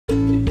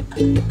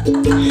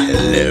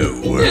Hello,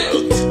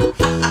 world.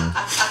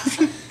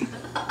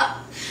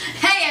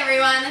 Hey,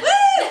 everyone.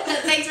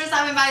 Thanks for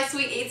stopping by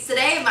Sweet Eats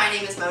today. My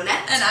name is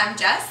Monette. And I'm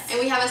Jess. And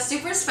we have a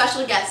super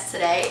special guest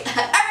today.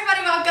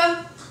 Everybody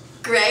welcome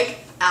Greg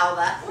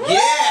Alba.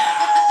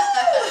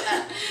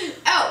 Yeah!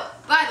 Oh,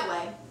 by the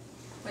way.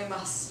 We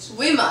must.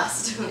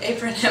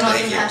 Apron him.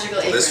 Thank you. Magical Will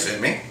apron. this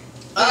fit me?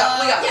 We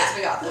got yeah, this.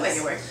 We got this. We'll make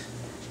it work.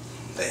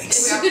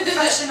 Thanks. We got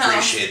professional.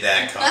 Appreciate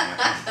that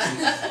comment.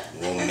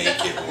 We'll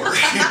make it work.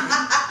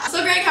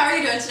 So, Greg, how are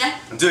you doing today?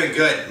 I'm doing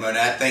good,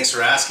 Monette. Thanks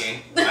for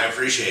asking. I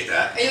appreciate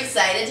that. Are you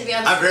excited to be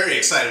on? I'm very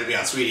excited to be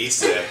on Sweet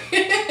Eats today.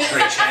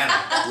 Great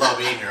channel. Love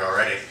being here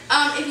already.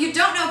 If you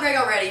don't know Greg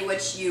already,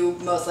 which you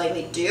most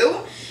likely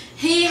do,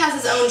 he has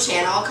his own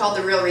channel called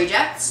The Real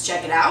Rejects.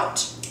 Check it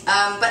out.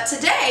 But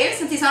today,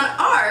 since he's on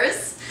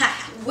ours,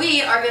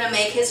 we are going to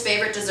make his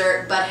favorite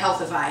dessert, but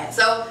healthify it.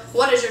 So,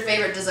 what is your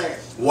favorite dessert?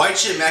 White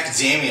chip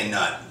macadamia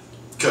nut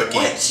cookie.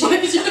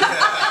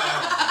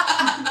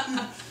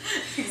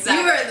 Exactly.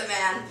 You are the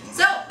man.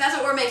 So, that's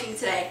what we're making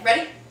today.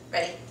 Ready?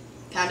 Ready.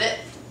 Pound it.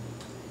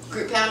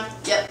 Group pound.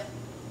 Yep.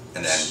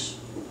 And then,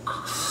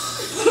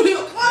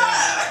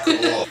 Yeah, cool.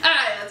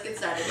 Alright, let's get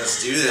started.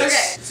 Let's do this.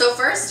 Okay, so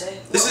first...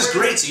 This is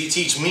great, so you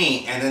teach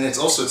me, and then it's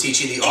also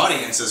teaching the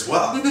audience as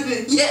well.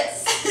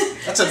 Yes.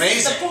 That's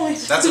amazing. That's the point.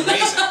 That's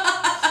amazing.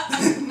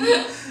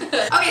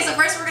 Okay, so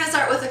first we're going to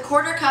start with a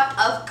 1/4 cup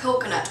of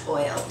coconut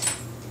oil.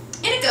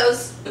 In it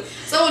goes.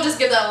 So we'll just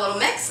give that a little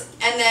mix,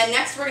 and then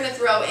next we're going to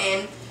throw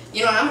in...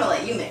 You know what, I'm going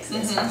to let you mix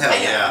this. Hell I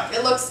know. yeah.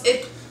 It looks...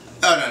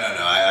 Oh, no,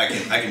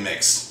 I can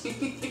mix.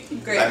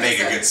 Great. I make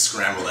a good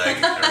scrambled egg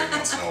every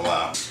once in a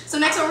while. So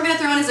next what we're going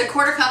to throw in is a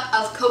 1/4 cup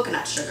of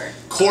coconut sugar.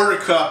 1/4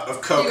 cup of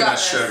You got coconut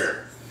this.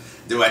 sugar.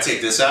 Do I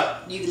take this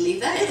out? You can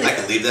leave that in. I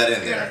can leave that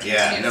in there. Continue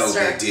Yeah, to no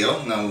stir. big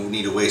deal. No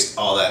need to waste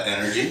all that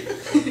energy.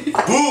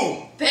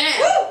 Boom! Bam!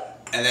 Woo!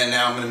 And then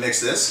now I'm going to mix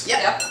this.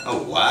 Yep.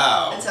 Oh,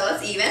 wow. Until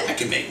it's even. I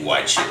can make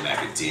white chip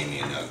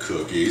macadamia nut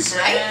cookies.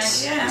 Right?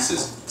 Yeah. This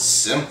is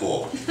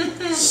simple.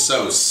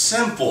 So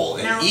simple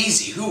and No.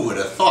 easy. Who would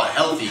have thought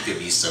healthy could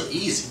be so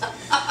easy?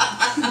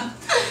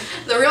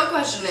 The real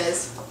question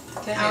is,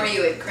 how are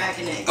you at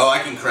cracking eggs? Oh, I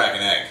can crack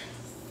an egg.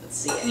 Let's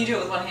see Can it. you do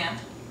it with one hand?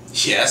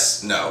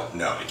 Yes. No,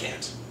 I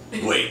can't.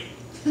 Wait.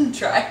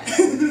 Try.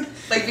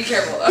 Like, be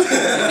careful though.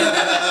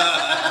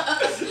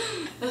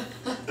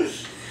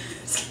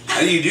 How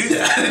do you do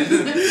that?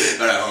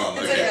 Alright, hold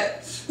on. It's Okay.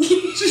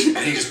 okay.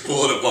 And you just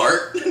pull it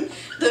apart?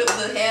 The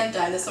hand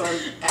dinosaur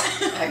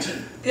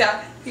action.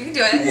 Yeah, you can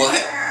do it. What?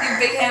 You have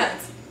big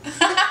hands.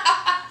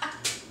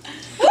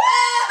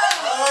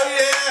 Oh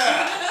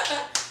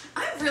yeah!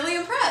 I'm really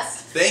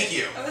impressed. Thank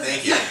you.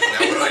 Thank you. Now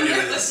what do I do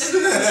with this?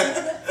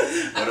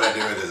 What do I do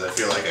with this? I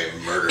feel like I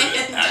murdered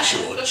an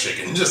actual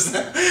chicken just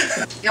now.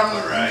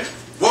 Alright.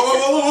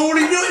 Whoa, what are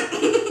you doing?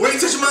 What are you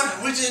touching my...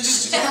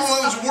 How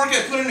much work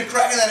I put into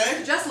cracking that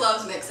egg? Jess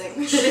loves mixing.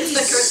 It's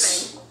the good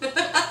thing.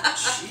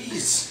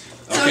 Jeez.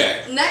 So Okay.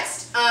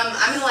 next, I'm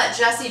going to let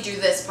Jessie do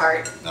this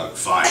part. No,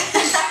 fine.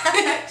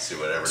 See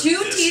whatever 2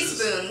 this is.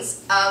 teaspoons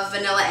of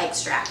vanilla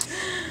extract.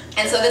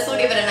 And so this will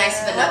give it a nice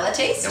vanilla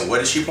taste. And what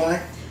is she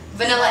pouring?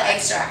 Vanilla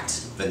extract.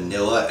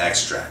 Vanilla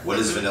extract. What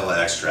is vanilla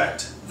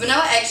extract?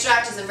 Vanilla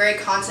extract is a very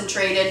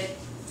concentrated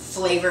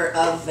flavor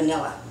of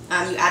vanilla.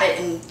 You add it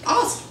in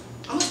almost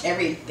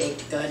every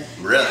baked good.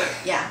 Really?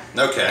 Yeah.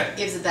 Okay.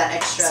 Gives it that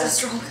extra. So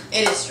strong.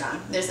 It is strong.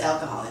 There's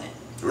alcohol in it.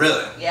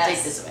 Really? Take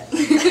Yes. this away.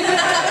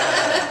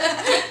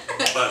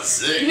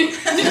 Buzzing.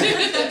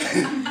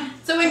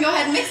 So we can go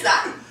ahead and mix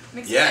that.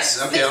 Mix Yes,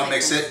 it. okay, I'll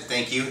mix it.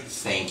 Thank you.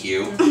 Thank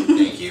you.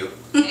 Thank you.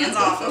 Hands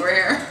off over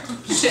here.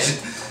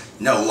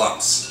 No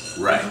lumps.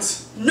 Right.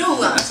 No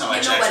lumps. That's how I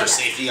You know check what for it is.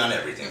 safety on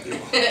everything,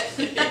 people.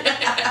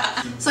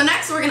 So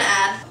next we're going to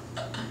add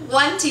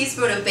 1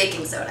 teaspoon of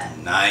baking soda.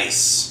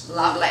 Nice.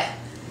 Lovely.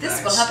 This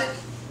Nice. will help it.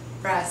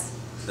 Press.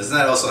 Doesn't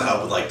that also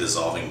help with like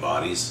dissolving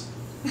bodies?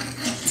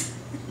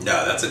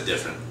 No, that's a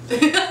different.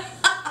 That's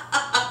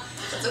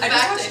a I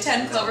just fact. watched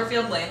 10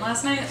 Cloverfield Lane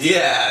last night.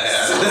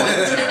 Yeah. So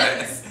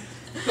Right.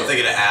 I'm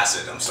thinking of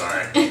acid, I'm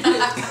sorry.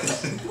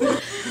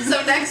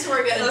 So next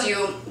we're going to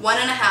do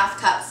 1.5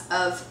 cups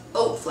of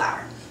oat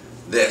flour.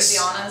 This. To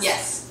be honest.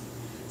 Yes.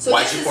 So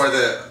Why'd this you is- pour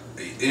the...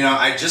 You know,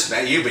 I just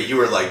met you, but you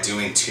were like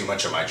doing too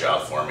much of my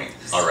job for me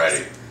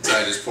already. So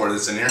I just pour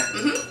this in here?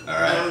 Mm-hmm. And I'm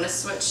Alright. going to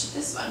switch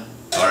this one.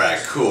 Alright,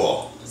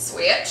 cool.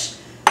 Switch.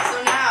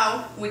 So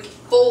now we can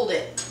fold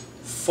it.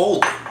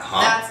 Fold it,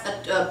 huh?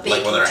 That's a baking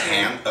Like with our tin.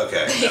 hand?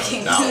 Okay.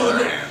 Baking No, not with our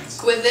tin.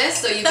 hands. With this,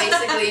 so you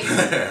basically,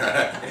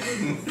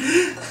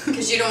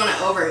 because you don't want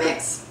to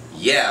overmix.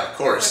 Yeah, of Which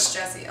course.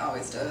 Jessie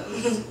always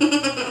does.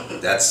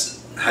 That's...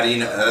 How do you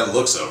know? That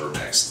looks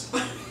overmixed.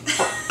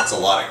 That's a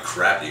lot of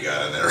crap you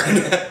got in there right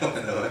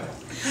now.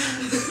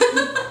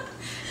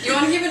 You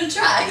want to give it a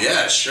try?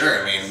 Yeah,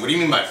 sure. I mean, what do you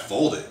mean by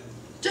fold it?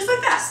 Just like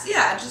that.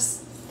 Yeah,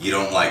 just You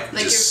don't like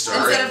Like just you're-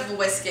 stir it? instead of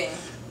whisking.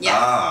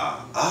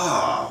 Yeah.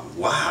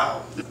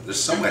 Wow. There's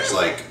so much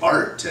like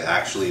art to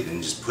actually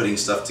than just putting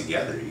stuff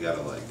together. You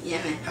gotta like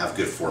Yeah, man. have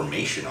good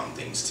formation on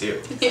things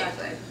too.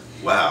 Exactly.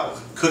 Wow,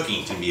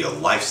 cooking can be a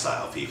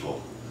lifestyle,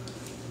 people.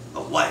 A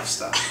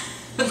lifestyle.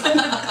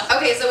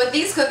 Okay, so with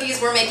these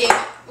cookies, we're making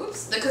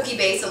the cookie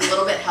base a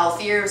little bit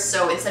healthier.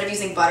 So instead of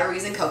using butter, we're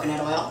using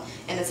coconut oil.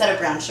 And instead of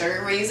brown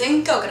sugar, we're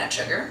using coconut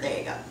sugar. There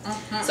you go.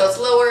 So it's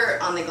lower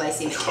on the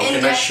glycemic Coconut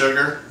index.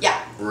 sugar?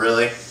 Yeah.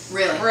 Really?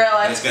 Really.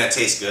 And it's gonna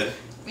taste good?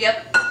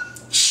 Yep.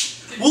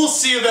 We'll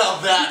see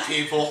about that,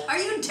 people. Are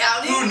you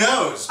doubting? Who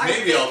knows? Are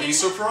Maybe I'll be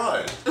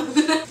surprised.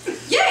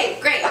 Yay!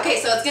 Great. Okay,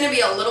 so it's gonna be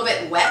a little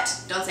bit wet.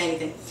 Don't say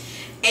anything.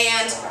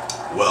 And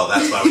well,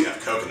 that's why we have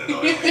coconut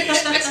oil.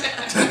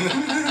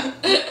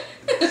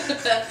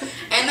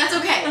 and that's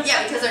okay.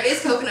 Yeah, because there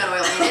is coconut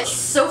oil in it.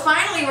 So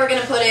finally, we're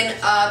gonna put in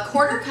a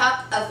 1/4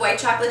 cup of white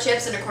chocolate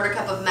chips and a 1/4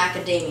 cup of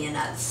macadamia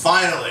nuts.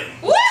 Finally.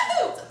 Woo!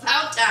 It's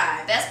about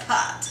time. Best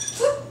part.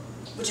 Woo.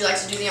 Would you like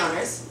to do the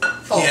honors?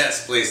 Fold.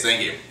 Yes, please.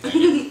 Thank you. Thank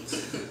you.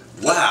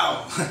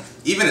 Wow.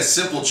 Even a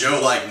simple Joe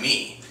like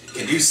me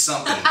can do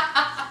something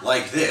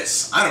like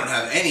this. I don't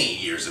have any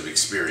years of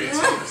experience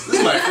in this. This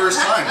is my first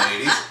time,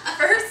 ladies.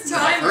 First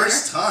time.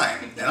 First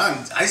time. And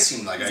I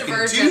seem like I can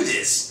do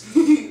this.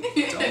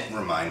 Don't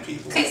remind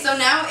people. Okay, so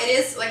now it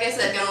is, like I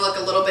said, going to look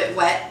a little bit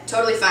wet.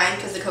 Totally fine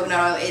because the coconut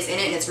oil is in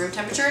it and it's room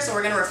temperature. So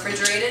we're going to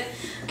refrigerate it.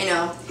 I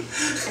know.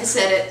 I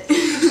said it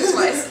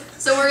twice.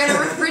 So we're going to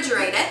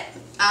refrigerate it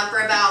for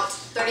about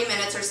 30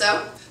 minutes or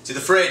so. To the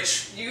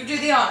fridge. You do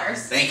the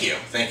honors. Thank you.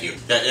 Thank you.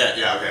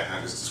 Yeah, okay.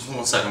 Just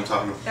 1 second, I'm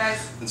talking. Guys.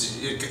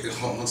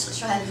 Hold on 1 second.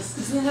 Try this.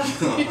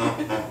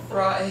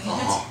 Raw egg.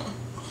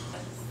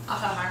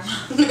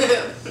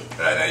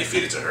 Alright, now you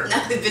feed it to her.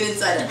 Now they've been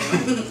inside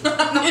everyone.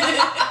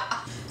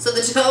 So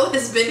the dough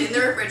has been in the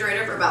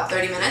refrigerator for about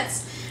 30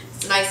 minutes.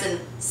 It's nice and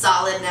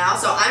solid now.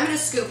 So I'm going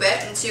to scoop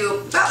it into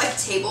about a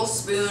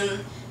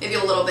tablespoon, maybe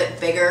a little bit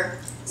bigger.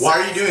 Why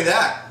are you doing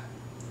that?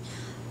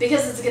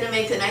 Because it's going to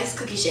make a nice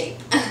cookie shape.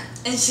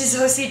 And she's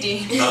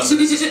OCD. Oh, so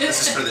this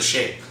is for the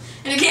shape.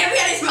 And it can't be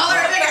any smaller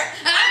or bigger.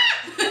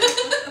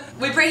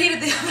 We preheated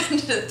the oven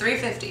to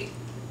 350.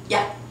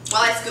 Yeah,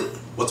 while I scoop.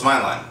 What's my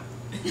line?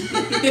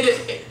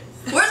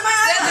 Where's my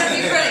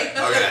eye?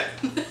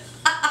 Okay.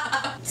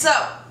 So,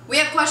 we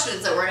have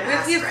questions that we're going to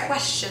ask we have Greg.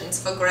 questions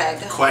for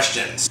Greg.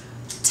 Questions.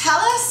 Tell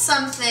us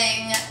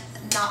something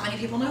not many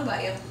people know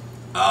about you.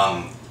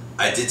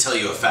 I did tell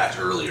you a fact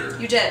earlier.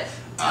 You did.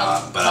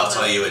 But I'll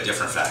tell you a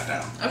different fact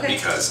now. Okay.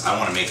 Because I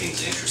want to make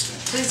things interesting.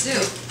 Please do.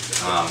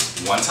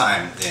 One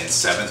time in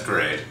 7th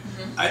grade,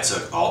 I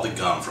took all the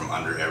gum from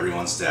under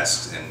everyone's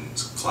desks in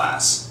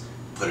class,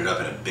 put it up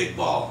in a big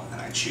ball,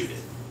 and I chewed it.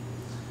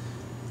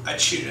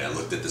 I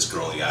looked at this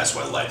girl in the eyes who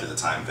I liked at the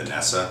time,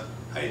 Vanessa.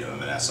 How you doing,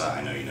 Vanessa?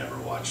 I know you never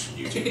watch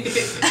YouTube.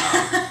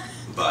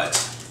 But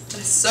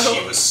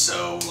she was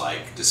so,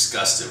 like,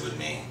 disgusted with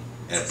me,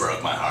 and it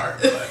broke my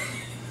heart. But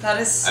that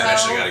is so... I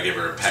actually got to give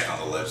her a peck on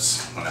the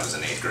lips when I was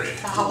in 8th grade.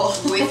 Ow.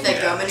 With the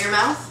gum in your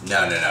mouth? No,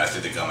 I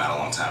threw the gum out a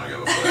long time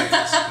ago before that.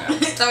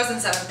 That was in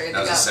 7th grade.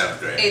 That was in 7th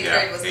grade. 8th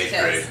grade was the 8th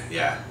kids. grade,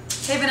 yeah.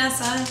 Hey,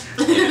 Vanessa.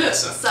 Hey,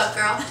 Vanessa. What's up,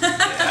 girl?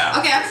 Yeah.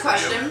 Okay, I have a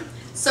question.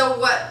 So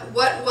what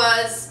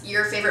was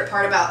your favorite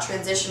part about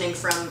transitioning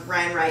from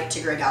Ryan Wright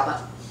to Greg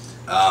Alba?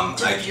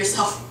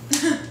 Yourself.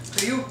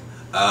 Do you?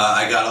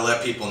 I gotta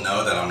let people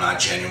know that I'm not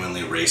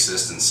genuinely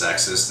racist and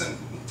sexist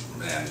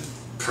and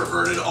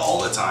perverted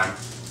all the time.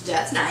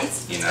 That's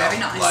nice. You know, very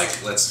nice.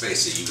 Like, let's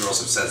face it, you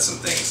girls have said some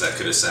things that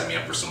could have set me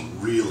up for some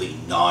really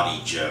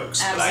naughty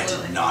jokes, but I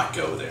did not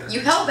go there. You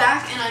held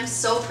back, and I'm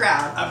so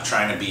proud. I'm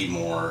trying to be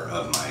more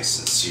of my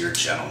sincere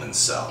gentleman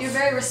self. You're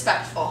very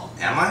respectful.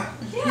 Am I?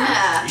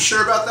 Yeah. You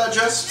sure about that,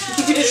 Jess?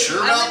 You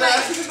sure about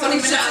that? 20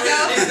 minutes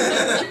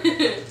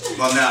ago.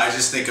 Well, no, I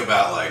just think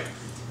about, like,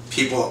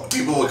 people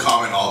would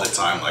comment all the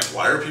time, like,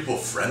 why are people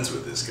friends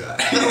with this guy?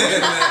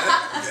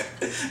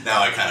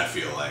 Now I kind of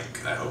feel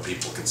like I hope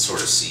people can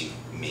sort of see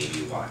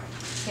maybe why.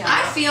 Yeah.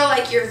 I feel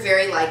like you're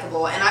very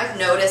likable, and I've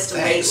noticed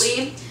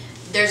lately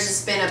there's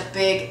just been a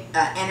big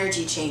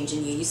energy change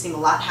in you. You seem a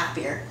lot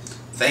happier.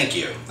 Thank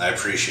you. I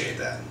appreciate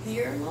that.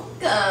 You're welcome.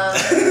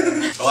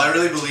 Well, I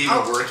really believe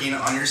in working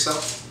on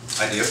yourself.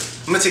 I do.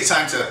 I'm going to take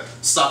time to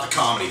stop the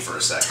comedy for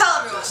a second. Tell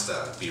everyone.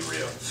 Just be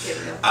real. Be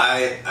real.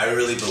 I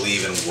really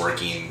believe in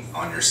working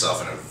on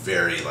yourself in a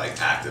very, like,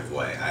 active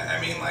way.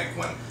 I mean, like,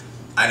 when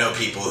I know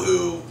people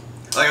who...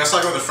 Like, I was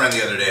talking with a friend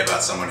the other day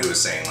about someone who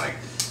was saying, like,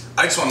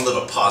 I just want to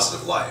live a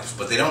positive life,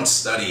 but they don't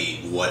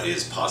study what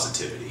is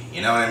positivity.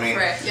 You know what I mean?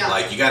 Right. Yeah.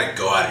 Like, you got to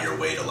go out of your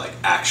way to, like,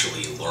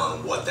 actually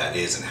learn what that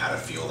is and how to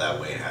feel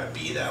that way and how to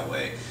be that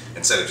way,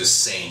 instead of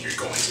just saying you're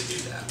going to do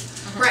that.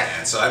 Right.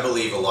 And so I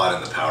believe a lot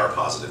in the power of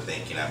positive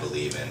thinking. I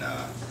believe in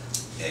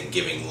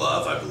giving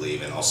love. I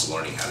believe in also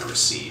learning how to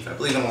receive. I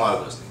believe in a lot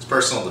of those things.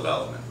 Personal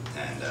development.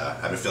 And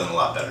I've been feeling a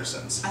lot better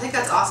since. I think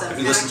that's awesome. Have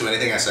you listened to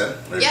anything I said?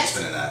 Or have you just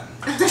been in that?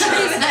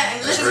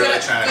 I was Good really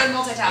trying to,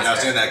 multitasker. I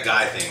was doing that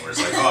guy thing where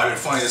it's like, oh, I've been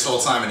funny this whole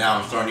time and now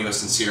I'm throwing you a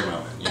sincere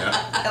moment, you know?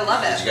 I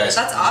love it. Did you guys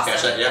That's awesome.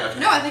 catch that? Yeah? Okay.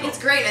 No, I think it's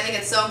great. I think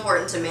it's so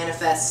important to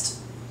manifest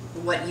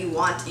what you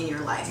want in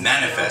your life.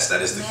 Manifest,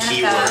 that is the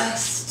key word.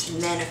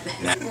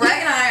 Manifest. Greg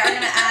and I are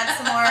going to add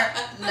some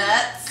more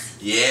nuts.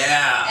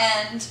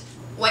 Yeah. And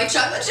white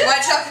chocolate chip.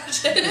 White chocolate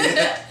chip.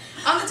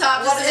 On the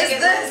top. What just to is make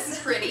it this? look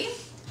pretty.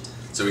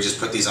 So we just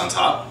put these on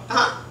top?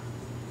 Uh-huh.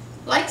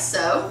 Like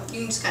so. You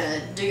can just kind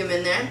of dig them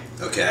in there.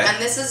 Okay. And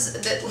this is,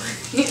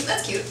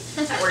 that's cute.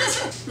 That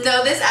works.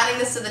 No, adding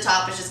this to the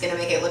top is just going to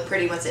make it look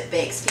pretty once it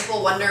bakes.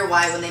 People wonder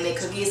why when they make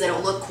cookies they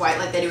don't look quite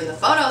like they do in the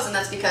photos, and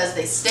that's because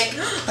they stick.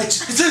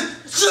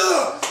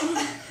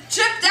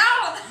 Chip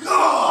down!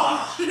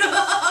 Oh.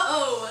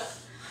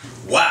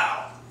 No!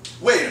 Wow.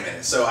 Wait a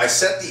minute. So I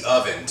set the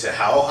oven to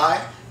how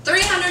high?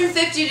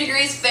 350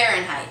 degrees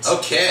Fahrenheit.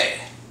 Okay.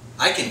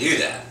 I can do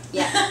that.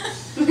 Yeah.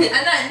 And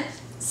then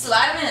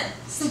slide them in.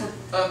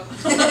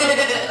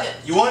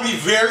 You want to be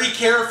very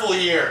careful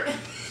here.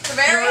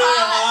 Very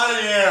hot.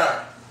 in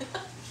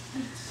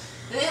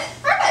here.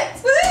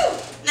 Perfect.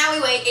 Woohoo! Now we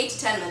wait 8 to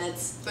 10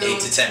 minutes. Boom. 8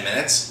 to 10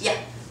 minutes? Yeah.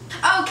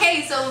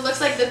 Okay, so it looks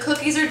like the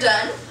cookies are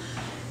done.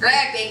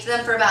 Greg baked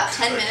them for about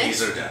 10 minutes.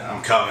 Cookies are done.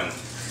 I'm coming.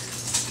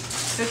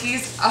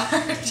 Cookies are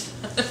done.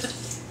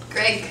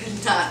 Greg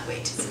could not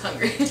wait. He's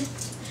hungry.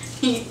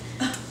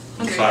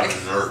 I'm trying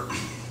dessert.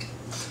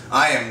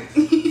 I am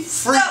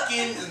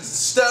freaking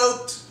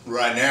stoked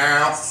right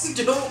now.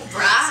 Stoked,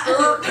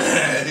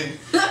 right?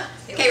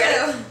 Okay,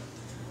 ready?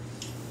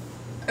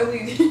 Are we?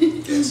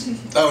 Yes.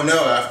 Oh no,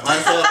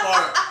 mine fell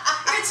apart.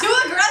 You're too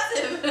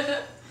aggressive.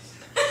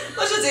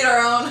 Let's just eat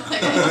our own.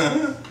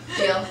 Okay.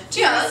 Deal.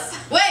 Cheers.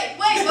 Wait,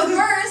 but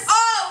first.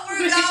 Oh, we're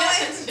going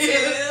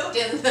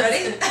to.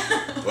 Ready?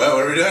 What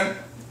are we doing?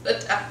 The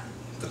top.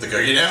 Put the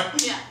cookie down?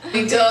 Yeah.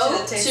 We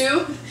Go to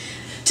to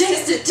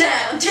taste it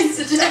down, taste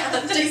it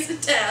down, taste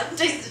it down,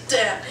 taste it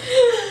down.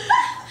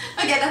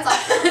 Okay, that's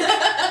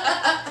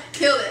all.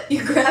 Killed it.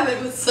 You grab it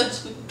with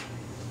such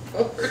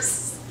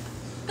force.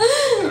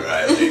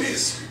 Alright,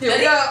 ladies. Here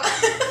we go.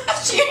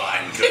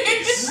 Fine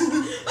cookies.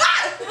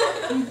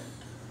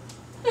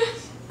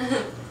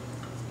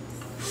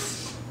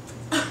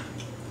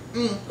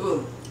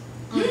 Ooh.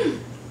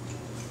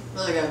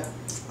 Really good.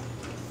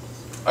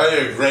 I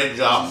did a great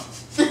job.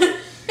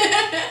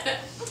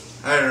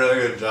 I did a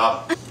really good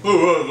job.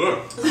 Ooh,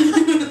 look.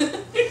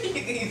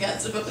 You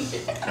got some on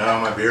here. Now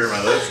my beer in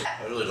my lips.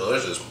 Really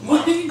delicious. Why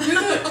Wow. do you do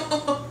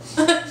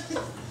that?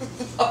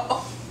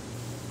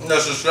 No,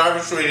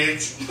 subscribers to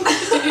each.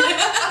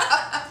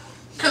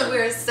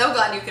 We're so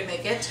glad you could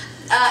make it.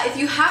 If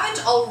you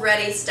haven't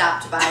already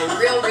stopped by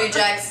Real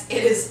Rejects,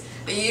 it is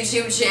a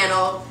YouTube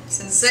channel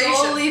Sensation.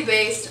 solely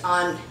based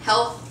on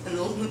health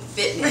and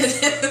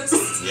fitness.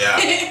 Yeah.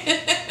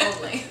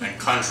 Only. And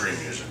country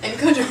music. And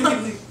country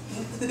music.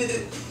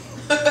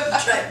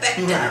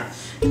 Trifecta.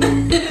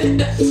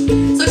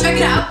 So check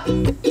it out.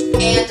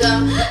 And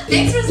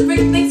thanks for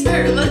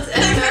let's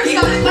Thanks for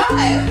coming by.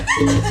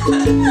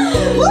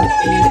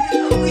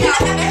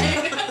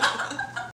 Yay.